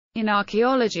In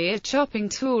archaeology, a chopping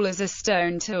tool is a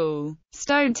stone tool.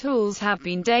 Stone tools have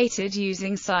been dated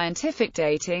using scientific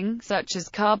dating, such as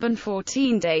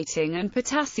carbon-14 dating and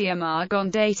potassium-argon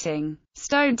dating.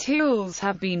 Stone tools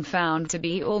have been found to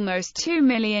be almost 2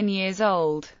 million years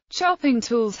old. Chopping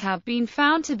tools have been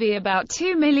found to be about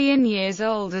 2 million years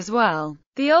old as well.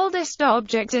 The oldest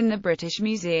object in the British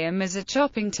Museum is a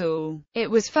chopping tool. It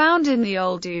was found in the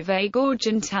old Uve Gorge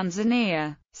in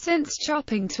Tanzania. Since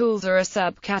chopping tools are a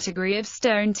subcategory of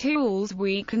stone tools,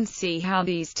 we can see how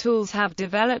these tools have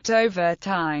developed over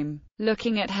time.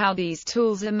 Looking at how these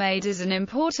tools are made is an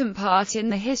important part in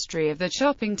the history of the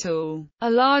chopping tool.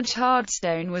 A large hard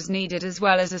stone was needed as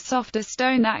well as a softer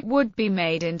stone that would be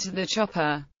made into the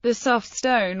chopper. The soft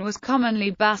stone was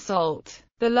commonly basalt.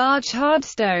 The large hard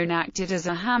stone acted as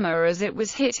a hammer as it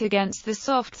was hit against the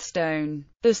soft stone.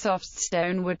 The soft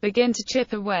stone would begin to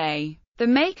chip away. The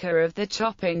maker of the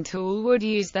chopping tool would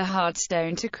use the hard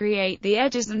stone to create the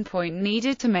edges and point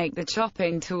needed to make the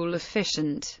chopping tool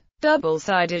efficient.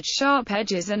 Double-sided sharp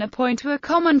edges and a point were a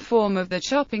common form of the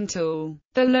chopping tool.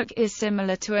 The look is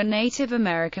similar to a Native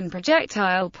American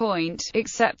projectile point,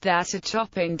 except that a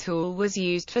chopping tool was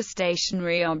used for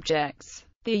stationary objects.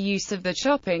 The use of the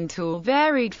chopping tool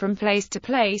varied from place to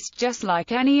place, just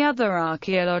like any other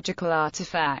archaeological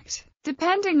artifact.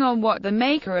 Depending on what the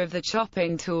maker of the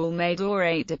chopping tool made, or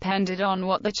it depended on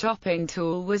what the chopping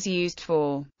tool was used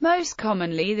for. Most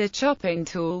commonly, the chopping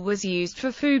tool was used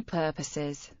for food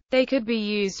purposes. They could be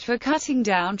used for cutting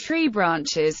down tree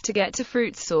branches to get to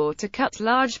fruits or to cut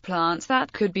large plants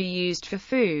that could be used for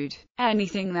food.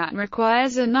 Anything that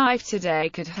requires a knife today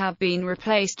could have been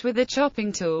replaced with a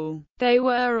chopping tool. They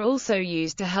were also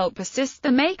used to help assist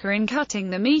the maker in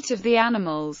cutting the meat of the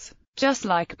animals. Just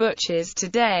like butchers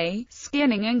today,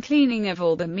 skinning and cleaning of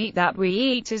all the meat that we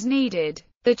eat is needed.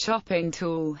 The chopping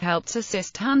tool helped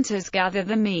assist hunters gather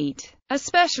the meat,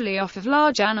 especially off of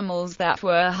large animals that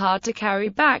were hard to carry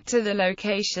back to the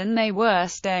location they were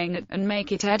staying at, and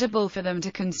make it edible for them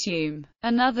to consume.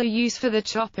 Another use for the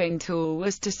chopping tool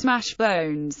was to smash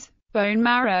bones. Bone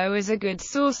marrow is a good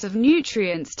source of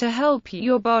nutrients to help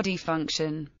your body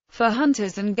function. For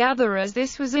hunters and gatherers,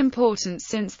 this was important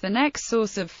since the next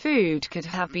source of food could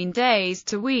have been days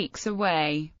to weeks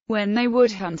away. When they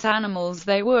would hunt animals,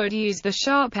 they would use the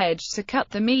sharp edge to cut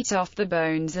the meat off the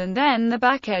bones, and then the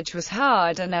back edge was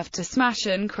hard enough to smash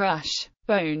and crush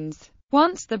bones.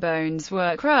 Once the bones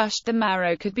were crushed, the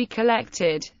marrow could be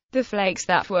collected. The flakes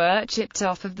that were chipped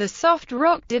off of the soft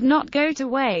rock did not go to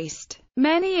waste.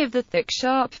 Many of the thick,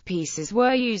 sharp pieces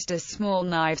were used as small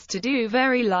knives to do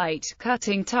very light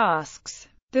cutting tasks.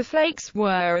 The flakes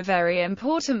were a very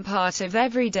important part of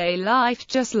everyday life,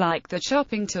 just like the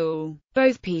chopping tool.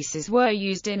 Both pieces were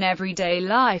used in everyday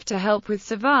life to help with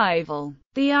survival.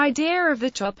 The idea of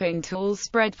the chopping tool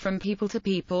spread from people to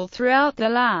people throughout the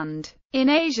land. In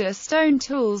Asia, stone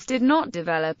tools did not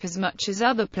develop as much as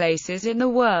other places in the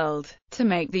world. To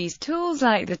make these tools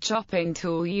like the chopping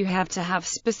tool, you have to have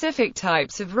specific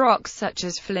types of rocks such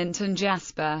as flint and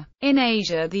jasper. In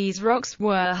Asia, these rocks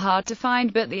were hard to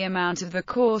find, but the amount of the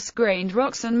coarse-grained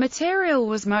rocks and material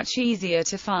was much easier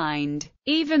to find.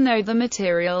 Even though the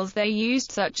materials they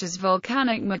used, such as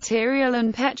volcanic material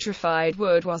and petrified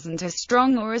wood, wasn't as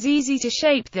strong or as easy to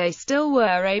shape, they still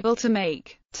were able to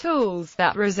make tools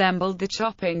that resembled the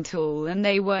chopping tool, and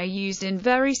they were used in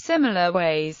very similar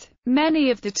ways. Many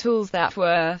of the tools that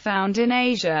were found in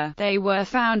Asia, they were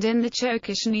found in the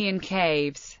Chokishnian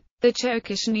caves. The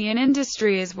Chokishnian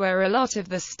industry is where a lot of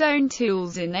the stone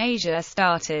tools in Asia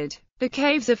started. The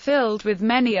caves are filled with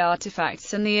many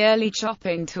artifacts, and the early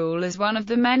chopping tool is one of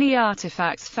the many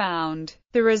artifacts found.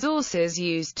 The resources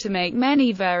used to make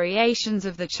many variations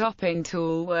of the chopping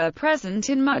tool were present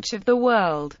in much of the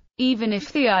world. Even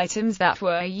if the items that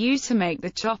were used to make the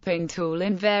chopping tool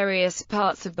in various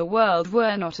parts of the world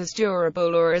were not as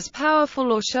durable or as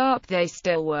powerful or sharp, they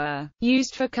still were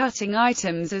used for cutting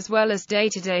items as well as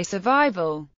day-to-day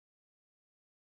survival.